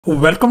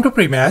Welcome to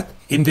PreMath.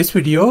 In this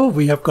video,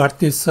 we have got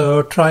this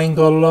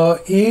triangle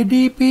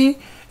ADP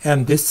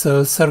and this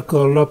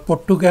circle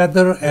put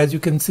together, as you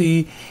can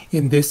see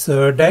in this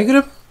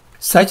diagram,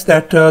 such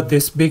that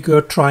this big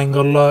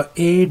triangle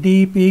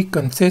ADP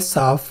consists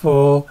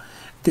of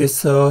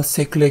this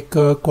cyclic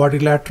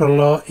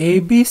quadrilateral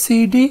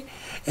ABCD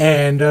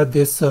and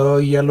this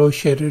yellow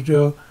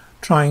shaded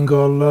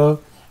triangle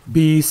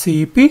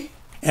BCP.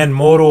 And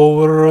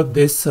moreover,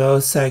 this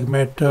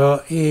segment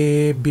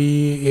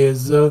AB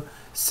is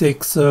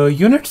 6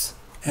 units,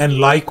 and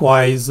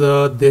likewise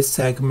this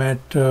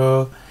segment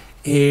AD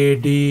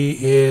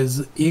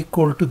is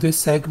equal to this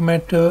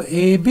segment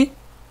AB.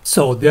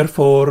 So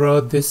therefore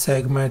this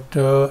segment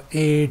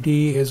AD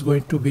is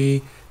going to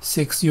be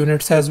 6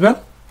 units as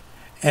well,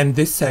 and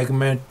this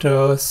segment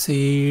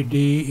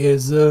CD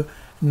is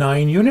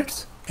 9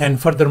 units. And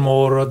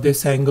furthermore,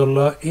 this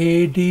angle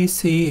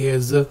ADC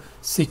is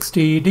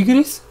 60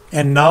 degrees.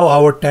 And now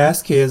our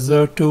task is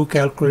to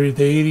calculate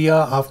the area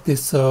of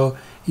this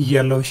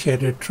yellow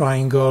shaded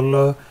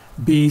triangle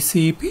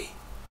BCP.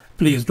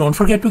 Please don't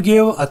forget to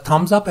give a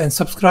thumbs up and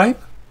subscribe.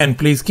 And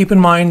please keep in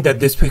mind that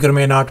this figure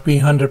may not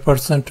be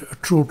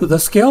 100% true to the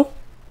scale.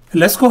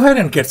 Let's go ahead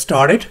and get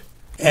started.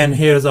 And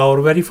here's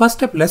our very first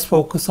step. Let's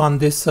focus on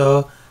this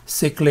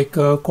cyclic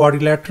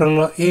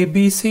quadrilateral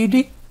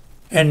ABCD.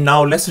 And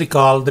now let's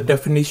recall the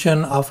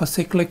definition of a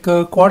cyclic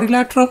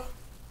quadrilateral.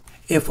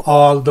 If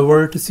all the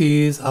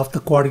vertices of the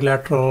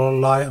quadrilateral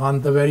lie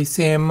on the very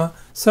same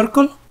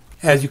circle,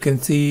 as you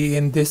can see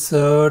in this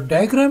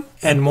diagram,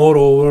 and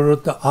moreover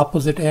the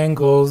opposite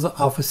angles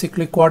of a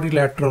cyclic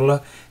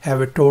quadrilateral have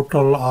a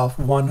total of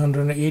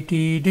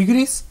 180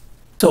 degrees.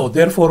 So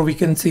therefore we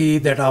can see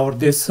that our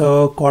this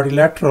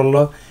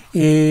quadrilateral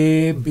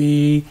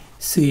ABCD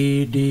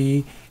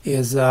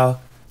is a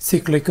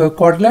cyclic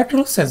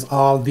quadrilateral, since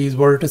all these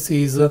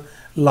vertices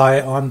lie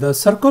on the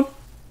circle,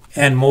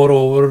 and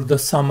moreover the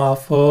sum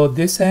of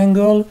this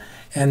angle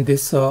and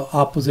this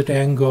opposite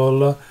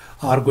angle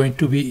are going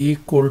to be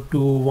equal to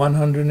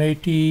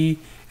 180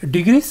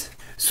 degrees.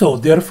 So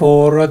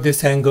therefore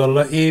this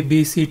angle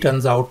ABC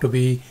turns out to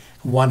be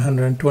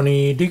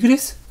 120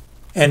 degrees.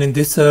 And in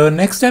this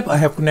next step I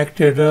have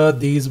connected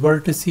these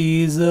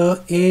vertices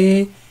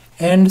A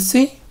and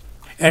C.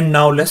 And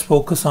now let's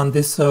focus on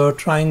this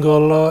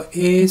triangle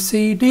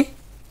ACD.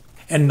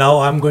 And now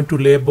I'm going to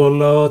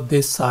label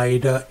this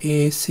side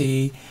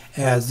AC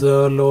as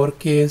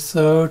lowercase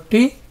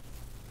t.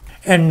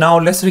 And now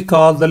let's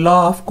recall the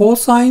law of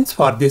cosines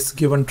for this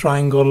given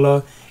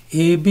triangle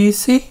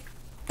ABC.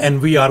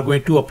 And we are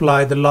going to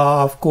apply the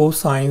law of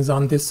cosines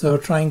on this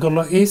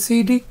triangle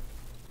ACD.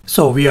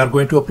 So we are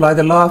going to apply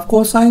the law of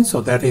cosines.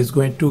 So that is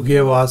going to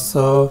give us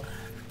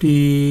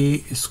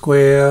t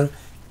square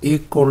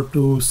equal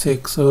to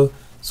 6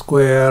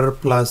 square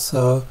plus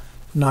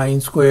 9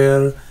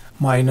 square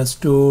minus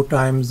 2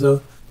 times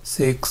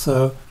 6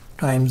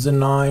 times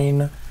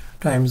 9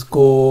 times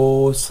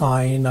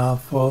cosine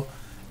of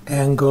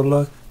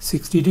angle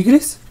 60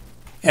 degrees.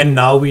 And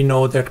now we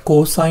know that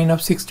cosine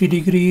of 60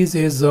 degrees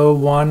is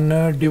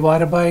 1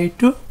 divided by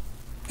 2.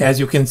 As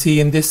you can see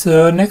in this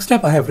next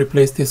step, I have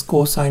replaced this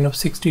cosine of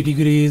 60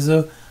 degrees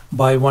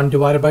by 1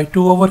 divided by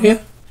 2 over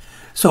here.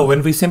 So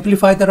when we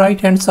simplify the right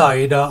hand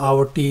side,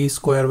 our t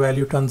square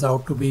value turns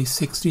out to be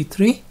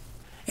 63.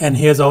 And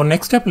here's our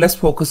next step. Let's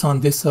focus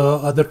on this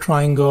other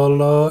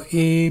triangle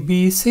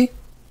ABC.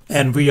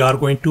 And we are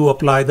going to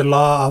apply the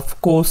law of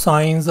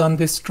cosines on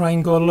this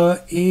triangle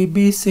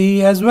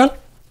ABC as well.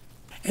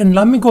 And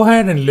let me go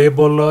ahead and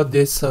label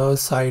this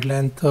side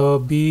length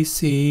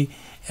BC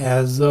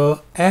as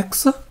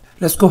x.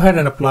 Let's go ahead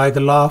and apply the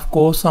law of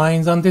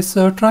cosines on this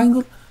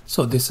triangle.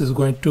 So this is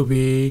going to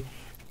be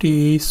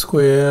t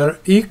square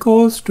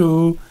equals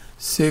to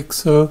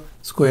 6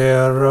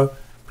 square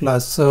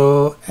plus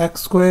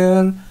x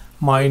square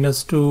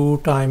minus 2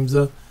 times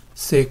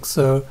 6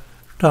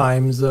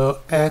 times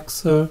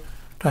x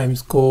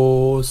times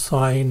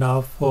cosine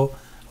of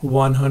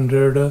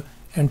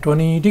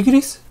 120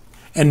 degrees.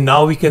 And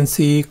now we can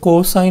see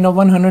cosine of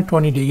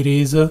 120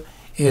 degrees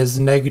is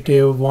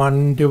negative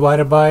 1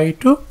 divided by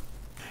 2.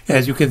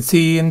 As you can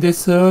see in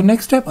this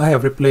next step, I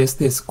have replaced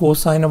this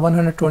cosine of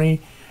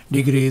 120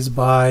 degrees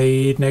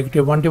by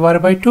negative 1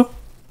 divided by 2.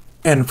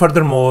 And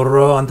furthermore,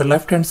 on the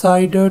left hand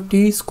side,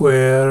 t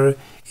square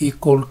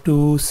equal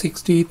to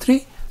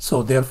 63.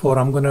 So therefore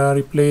I'm going to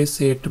replace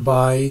it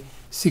by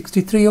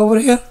 63 over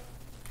here.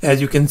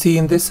 As you can see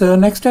in this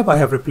next step, I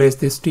have replaced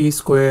this t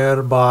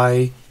square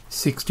by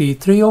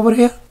 63 over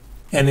here.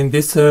 And in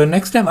this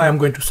next step, I am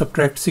going to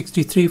subtract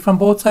 63 from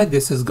both sides.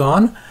 This is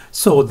gone.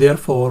 So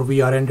therefore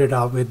we are ended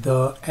up with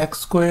x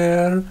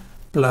square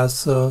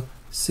plus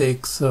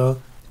 6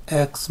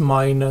 x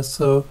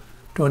minus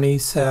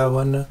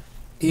 27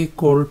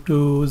 equal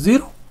to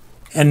 0.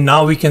 And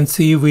now we can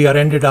see we are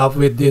ended up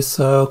with this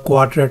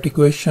quadratic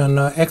equation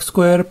x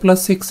square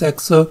plus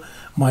 6x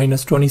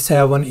minus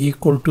 27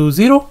 equal to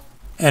 0.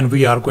 And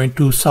we are going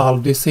to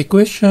solve this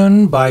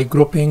equation by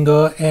grouping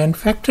and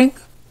factoring.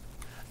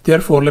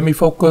 Therefore, let me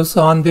focus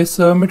on this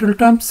middle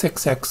term.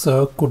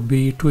 6x could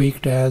be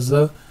tweaked as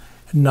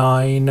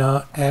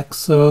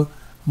 9x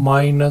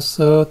minus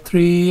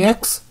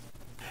 3x.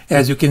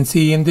 As you can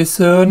see in this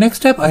next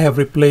step, I have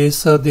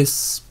replaced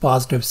this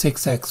positive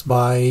 6x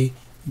by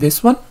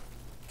this one.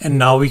 And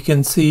now we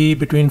can see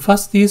between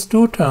first these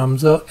two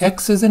terms,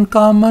 x is in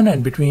common,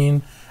 and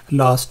between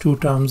last two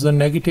terms,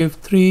 negative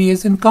 3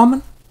 is in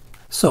common.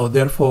 So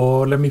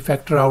therefore, let me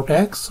factor out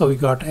x. So we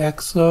got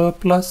x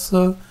plus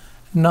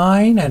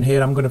 9, and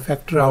here I'm going to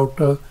factor out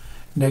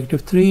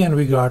negative 3, and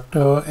we got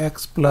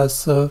x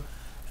plus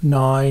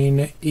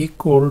 9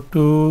 equal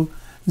to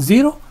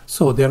 0.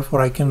 So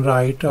therefore I can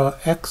write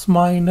x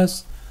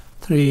minus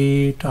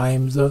 3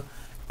 times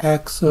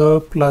x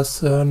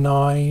plus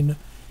 9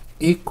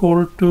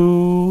 equal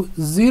to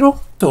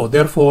 0. So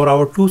therefore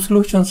our two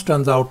solutions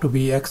turns out to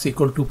be x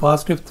equal to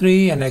positive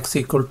 3 and x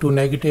equal to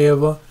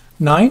negative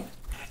 9.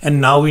 And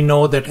now we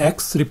know that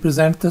x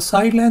represents the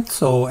side length,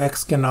 so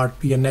x cannot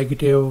be a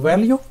negative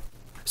value.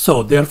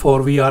 So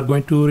therefore we are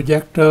going to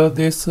reject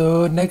this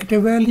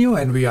negative value,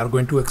 and we are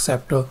going to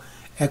accept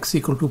x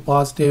equal to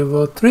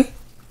positive 3.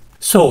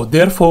 So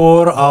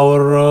therefore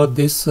our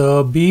this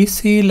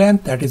BC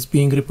length that is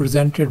being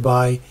represented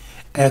by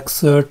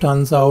x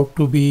turns out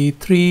to be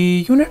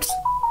 3 units.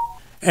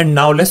 And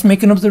now let's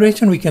make an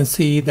observation. We can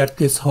see that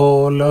this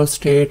whole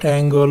straight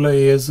angle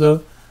is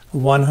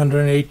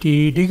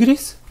 180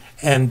 degrees.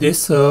 And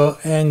this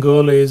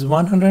angle is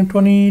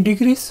 120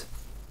 degrees.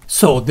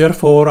 So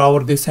therefore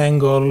our this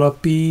angle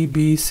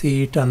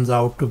PBC turns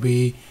out to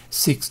be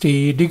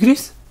 60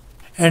 degrees.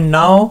 And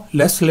now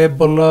let's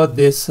label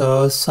this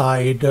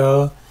side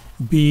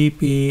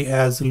BP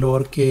as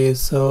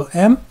lowercase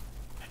m,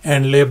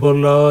 and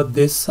label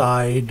this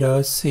side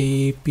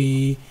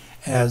CP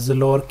as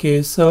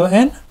lowercase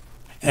n.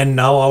 And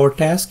now our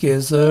task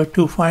is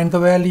to find the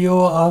value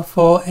of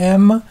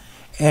m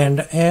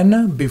and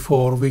n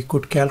before we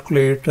could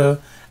calculate the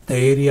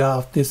area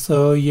of this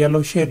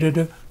yellow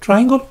shaded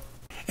triangle.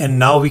 And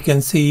now we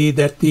can see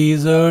that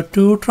these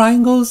two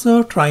triangles,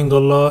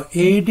 triangle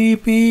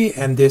ADP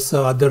and this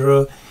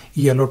other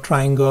yellow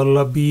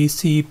triangle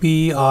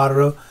BCP,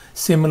 are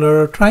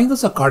similar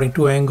triangles according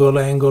to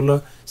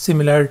angle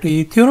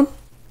similarity theorem.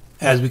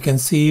 As we can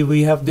see,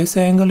 we have this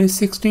angle is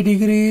 60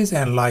 degrees,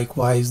 and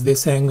likewise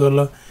this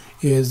angle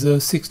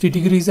is 60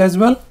 degrees as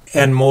well.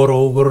 And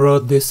moreover,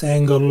 this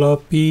angle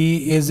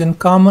P is in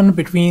common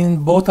between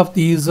both of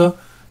these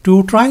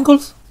two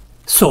triangles.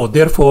 So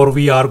therefore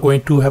we are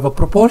going to have a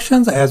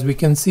proportions. As we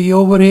can see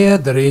over here,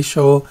 the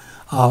ratio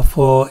of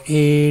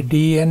AD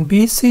and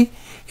BC.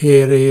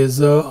 Here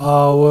is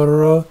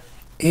our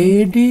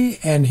AD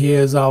and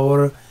here is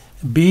our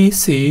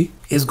BC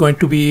is going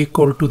to be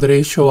equal to the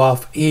ratio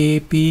of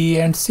AP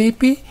and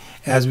CP.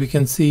 As we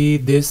can see,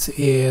 this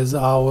is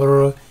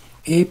our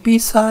AP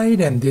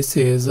side and this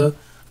is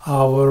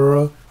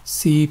our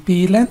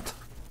CP length.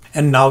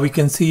 And now we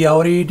can see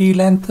our AD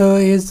length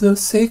is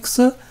 6,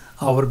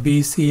 our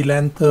BC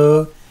length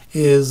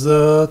is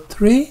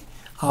 3,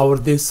 our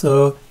this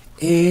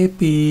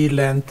AP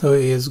length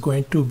is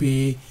going to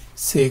be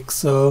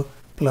 6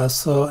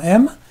 plus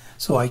m.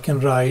 So I can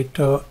write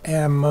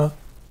m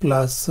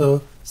plus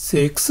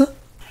 6.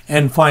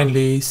 And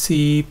finally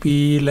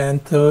CP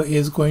length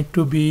is going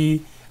to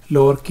be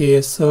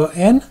lowercase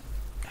n.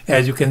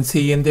 As you can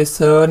see in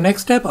this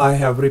next step, I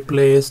have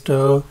replaced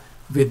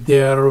with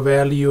their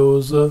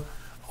values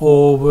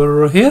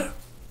over here.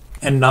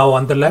 And now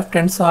on the left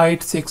hand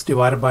side, 6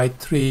 divided by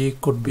 3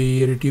 could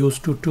be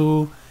reduced to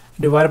 2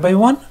 divided by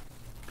 1.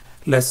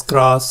 Let's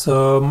cross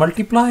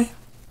multiply.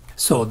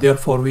 So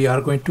therefore we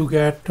are going to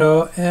get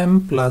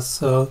m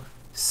plus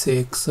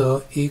 6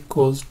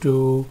 equals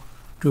to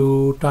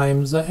 2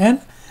 times n.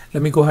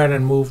 Let me go ahead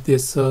and move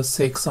this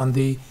 6 on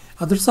the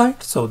other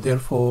side. So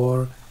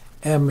therefore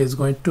m is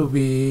going to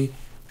be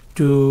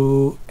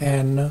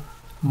 2n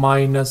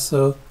minus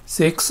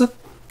 6.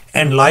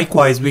 And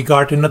likewise we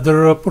got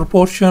another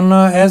proportion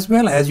as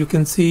well, as you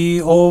can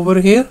see over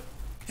here.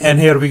 And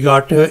here we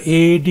got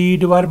AD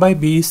divided by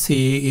BC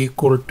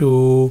equal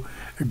to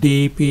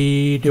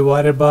DP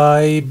divided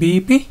by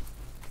BP.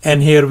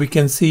 And here we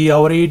can see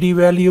our AD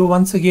value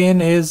once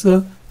again is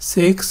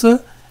 6,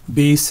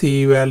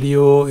 BC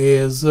value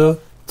is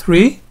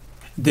 3.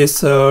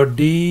 This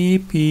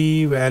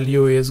DP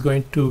value is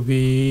going to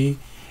be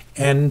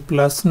n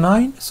plus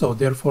 9. So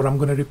therefore I'm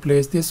going to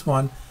replace this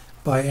one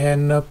by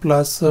n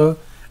plus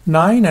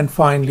 9. And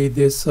finally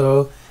this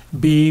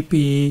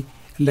BP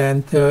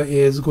length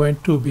is going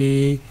to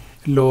be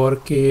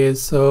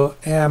lowercase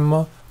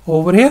m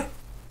over here.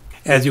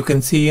 As you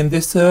can see in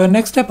this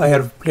next step, I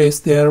have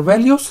placed their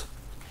values.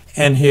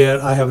 And here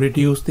I have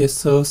reduced this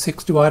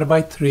 6 divided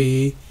by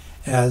 3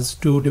 as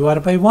 2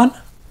 divided by 1.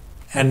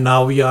 And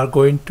now we are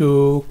going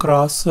to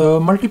cross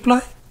multiply.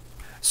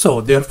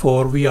 So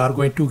therefore we are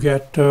going to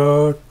get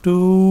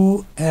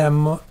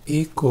 2m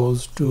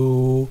equals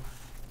to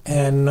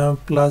n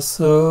plus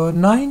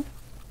 9.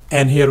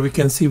 And here we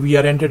can see we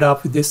are ended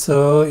up with this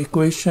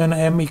equation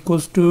m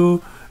equals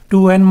to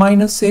 2n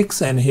minus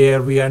 6, and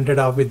here we ended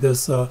up with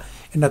this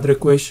another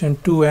equation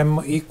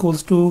 2m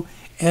equals to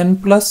n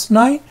plus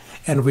 9,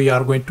 and we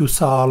are going to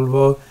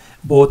solve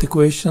both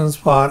equations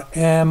for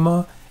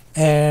m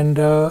and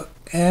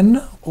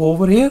n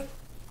over here.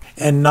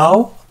 And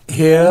now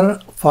here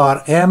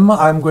for m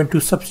I'm going to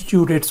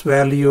substitute its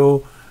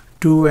value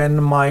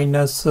 2n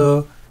minus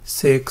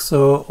 6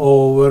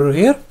 over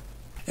here.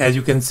 As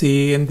you can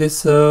see in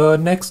this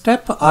next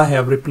step, I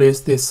have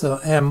replaced this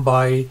m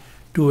by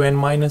 2n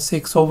minus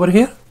 6 over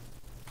here.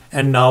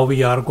 And now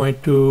we are going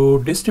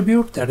to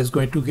distribute. That is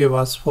going to give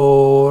us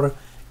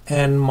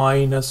 4n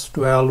minus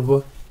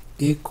 12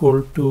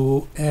 equal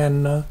to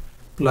n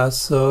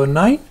plus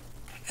 9.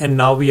 And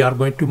now we are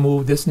going to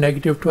move this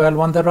negative 12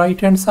 on the right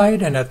hand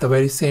side, and at the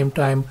very same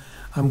time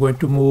I'm going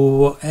to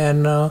move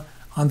n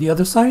on the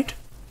other side,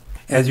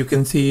 as you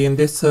can see in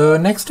this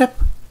next step.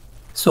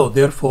 So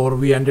therefore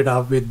we ended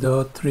up with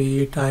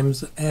 3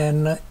 times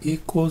n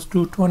equals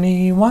to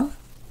 21.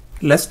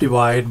 Let's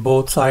divide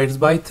both sides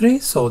by 3.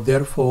 So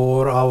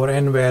therefore our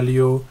n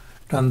value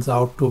turns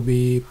out to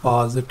be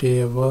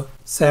positive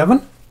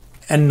 7.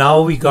 And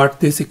now we got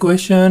this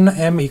equation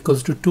m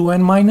equals to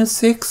 2n minus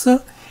 6,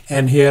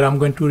 and here I'm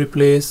going to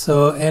replace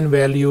n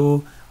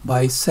value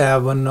by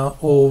 7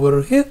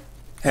 over here.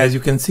 As you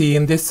can see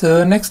in this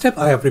next step,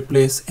 I have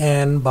replaced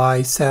n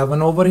by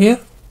 7 over here.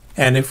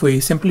 And if we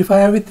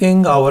simplify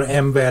everything, our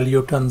m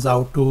value turns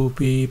out to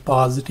be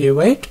positive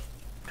 8.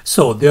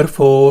 So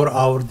therefore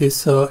our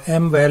this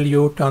m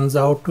value turns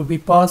out to be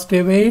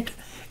positive 8,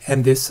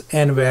 and this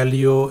n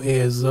value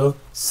is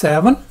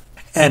 7.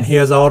 And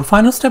here's our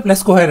final step.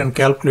 Let's go ahead and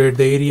calculate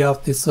the area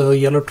of this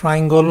yellow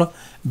triangle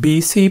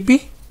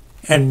BCP.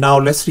 And now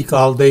let's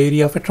recall the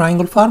area of a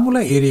triangle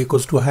formula. Area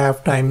equals to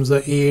half times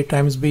A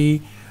times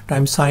B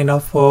times sine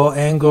of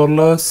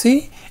angle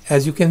C.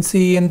 As you can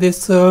see in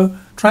this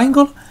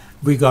triangle,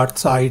 we got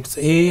sides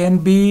A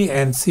and B,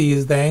 and C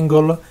is the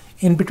angle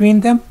in between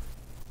them.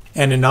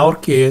 And in our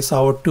case,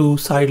 our two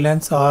side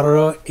lengths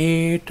are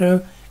 8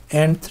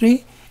 and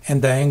 3,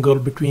 and the angle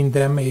between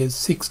them is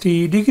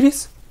 60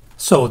 degrees.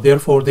 So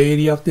therefore the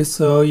area of this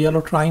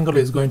yellow triangle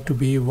is going to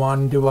be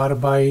 1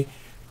 divided by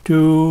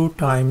 2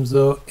 times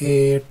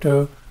 8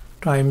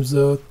 times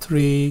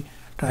 3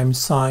 times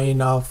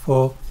sine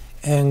of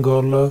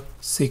angle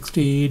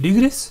 60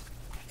 degrees.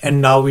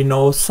 And now we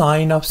know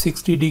sine of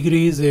 60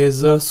 degrees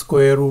is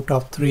square root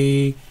of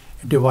 3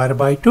 divided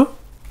by 2.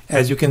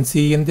 As you can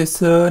see in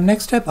this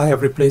next step, I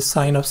have replaced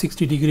sine of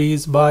 60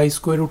 degrees by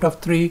square root of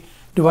 3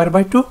 divided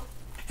by 2.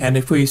 And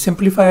if we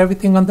simplify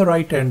everything on the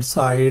right hand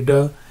side,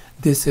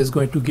 this is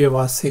going to give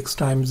us 6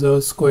 times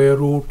square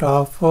root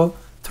of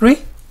 3.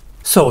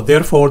 So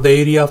therefore the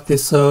area of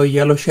this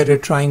yellow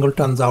shaded triangle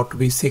turns out to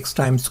be 6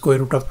 times square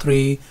root of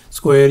 3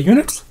 square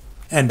units.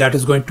 And that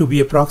is going to be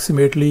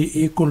approximately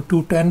equal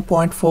to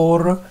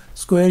 10.4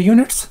 square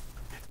units.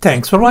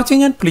 Thanks for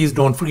watching, and please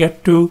don't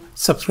forget to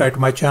subscribe to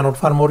my channel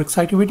for more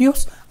exciting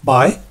videos.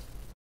 Bye.